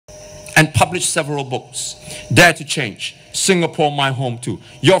and published several books. Dare to Change, Singapore, My Home Too,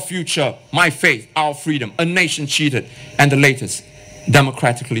 Your Future, My Faith, Our Freedom, A Nation Cheated, and the latest,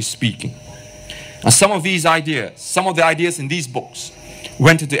 Democratically Speaking. Now, some of the ideas in these books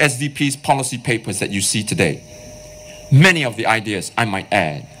went into SDP's policy papers that you see today. Many of the ideas, I might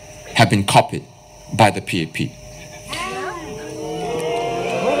add, have been copied by the PAP.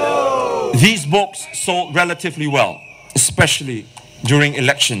 These books sold relatively well, especially during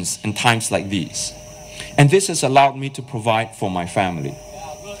elections and times like these. And this has allowed me to provide for my family.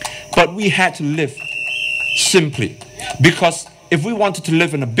 But we had to live simply, because if we wanted to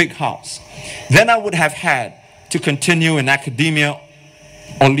live in a big house, then I would have had to continue in academia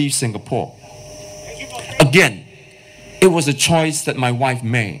or leave Singapore. Again, it was a choice that my wife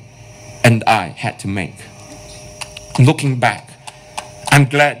made and I had to make. Looking back, I'm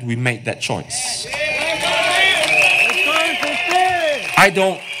glad we made that choice. I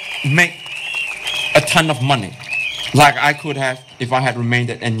don't make a ton of money like I could have if I had remained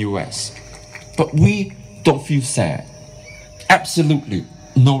at NUS. But we don't feel sad. Absolutely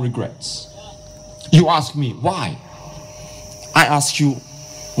no regrets. You ask me, why? I ask you,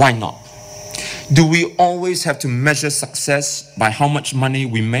 why not? Do we always have to measure success by how much money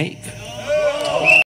we make?